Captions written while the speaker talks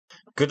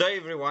Good day,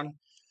 everyone.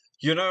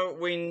 You know,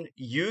 when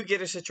you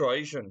get a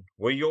situation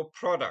where your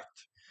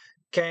product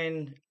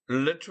can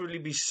literally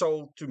be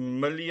sold to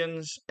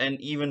millions and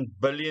even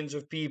billions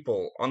of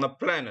people on the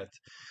planet,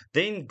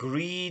 then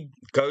greed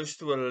goes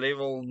to a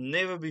level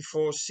never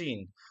before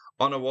seen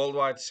on a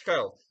worldwide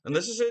scale. And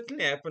this has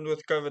certainly happened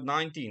with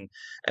COVID-19.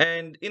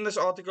 And in this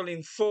article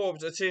in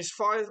Forbes, it says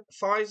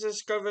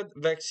Pfizer's COVID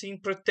vaccine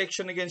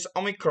protection against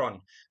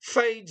Omicron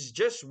fades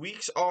just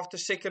weeks after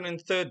second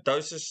and third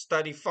doses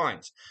study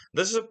finds.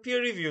 This is a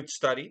peer-reviewed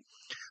study.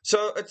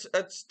 So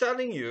it's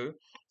telling you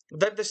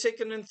that the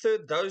second and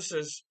third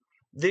doses,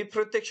 the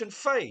protection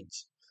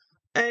fades.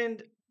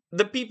 And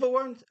the people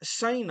won't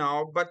say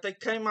now, but they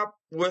came up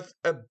with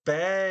a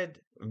bad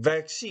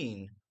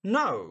vaccine.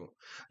 No,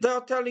 they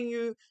are telling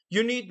you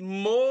you need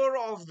more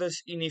of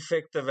this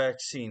ineffective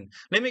vaccine.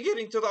 Let me get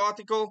into the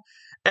article,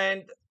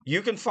 and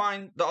you can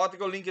find the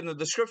article link in the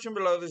description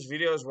below this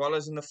video as well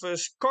as in the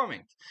first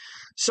comment.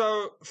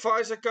 So,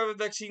 Pfizer COVID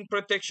vaccine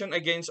protection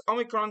against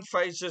Omicron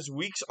phases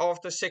weeks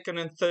after second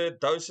and third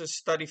doses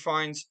study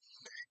finds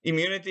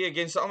immunity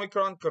against the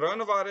Omicron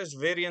coronavirus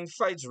variant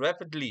fades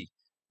rapidly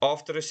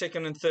after a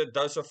second and third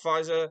dose of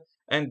Pfizer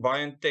and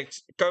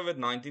BioNTech's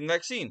COVID-19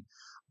 vaccine.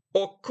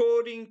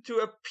 According to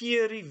a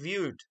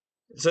peer-reviewed,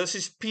 this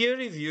is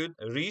peer-reviewed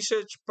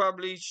research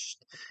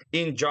published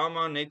in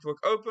JAMA Network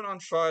Open on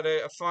Friday,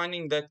 a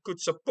finding that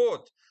could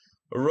support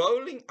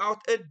rolling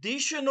out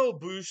additional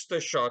booster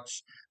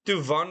shots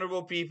to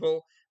vulnerable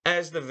people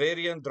as the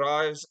variant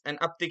drives an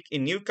uptick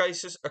in new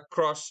cases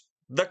across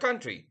the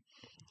country.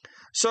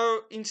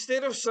 So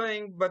instead of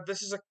saying, but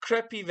this is a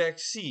crappy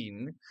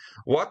vaccine,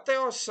 what they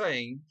are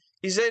saying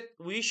is that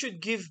we should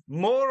give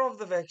more of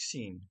the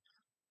vaccine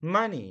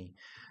money.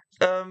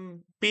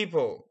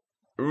 People,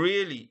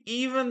 really,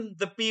 even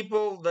the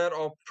people that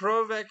are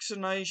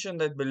pro-vaccination,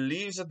 that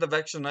believes that the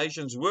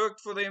vaccinations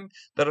worked for them,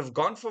 that have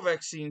gone for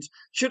vaccines,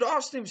 should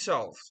ask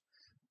themselves,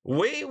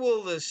 where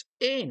will this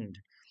end?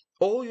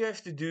 All you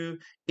have to do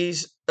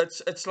is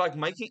it's like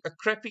making a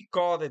crappy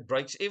car that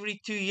breaks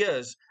every 2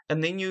 years,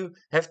 and then you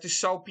have to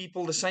sell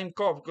people the same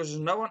car because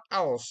there's no one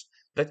else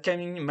that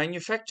can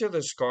manufacture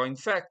this car. In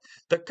fact,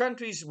 the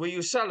countries where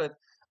you sell it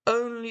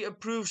only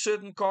approve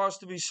certain cars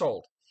to be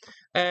sold.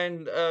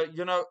 And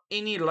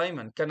any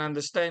layman can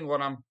understand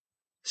what I'm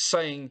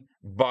saying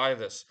by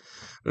this.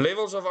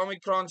 Levels of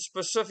Omicron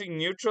specific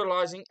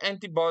neutralizing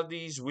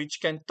antibodies, which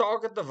can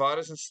target the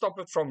virus and stop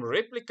it from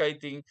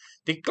replicating,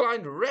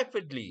 declined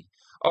rapidly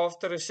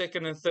after a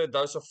second and third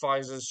dose of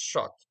Pfizer's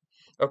shot,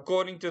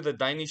 according to the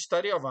Danish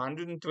study of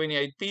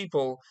 128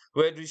 people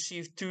who had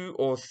received 2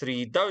 or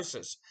 3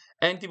 doses.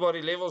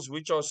 Antibody levels,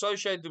 which are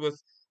associated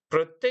with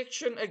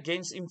protection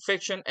against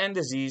infection and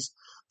disease,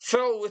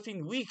 fell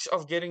within weeks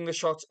of getting the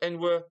shots and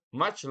were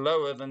much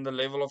lower than the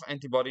level of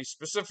antibodies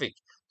specific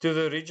to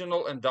the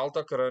original and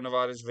Delta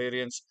coronavirus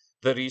variants,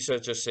 the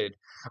researchers said.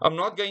 I'm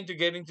not going to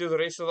get into the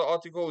rest of the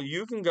article.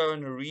 You can go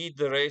and read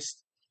the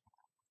rest.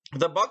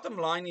 The bottom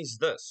line is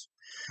this.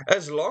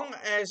 As long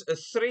as a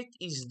threat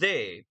is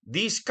there,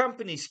 these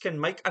companies can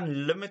make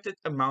unlimited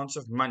amounts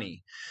of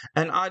money.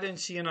 And I don't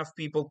see enough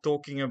people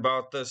talking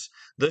about this.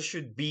 This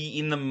should be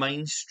in the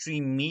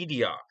mainstream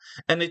media.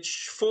 And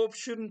Forbes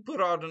shouldn't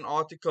put out an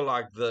article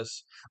like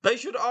this. They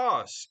should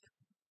ask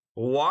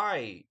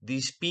why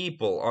these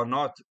people are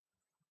not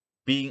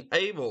being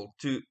able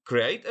to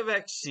create a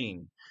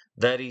vaccine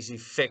that is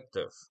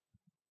effective.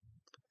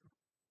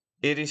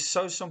 It is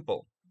so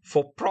simple.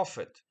 For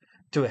profit,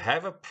 to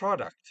have a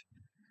product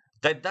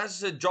that does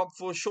the job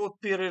for a short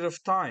period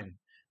of time,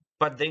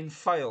 but then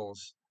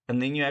fails.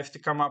 And then you have to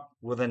come up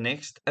with the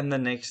next and the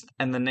next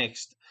and the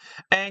next.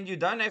 And you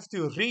don't have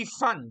to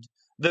refund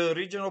the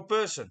original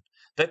person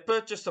that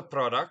purchased the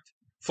product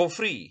for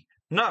free.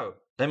 No,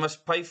 they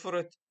must pay for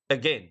it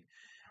again.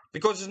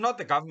 Because it's not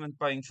the government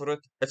paying for it,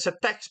 it's a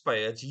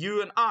taxpayer, it's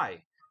you and I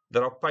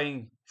that are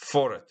paying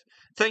for it.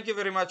 Thank you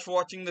very much for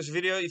watching this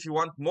video. If you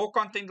want more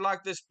content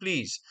like this,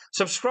 please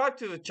subscribe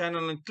to the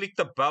channel and click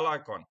the bell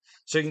icon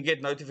so you can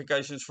get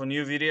notifications for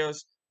new videos.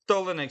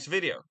 Till the next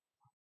video.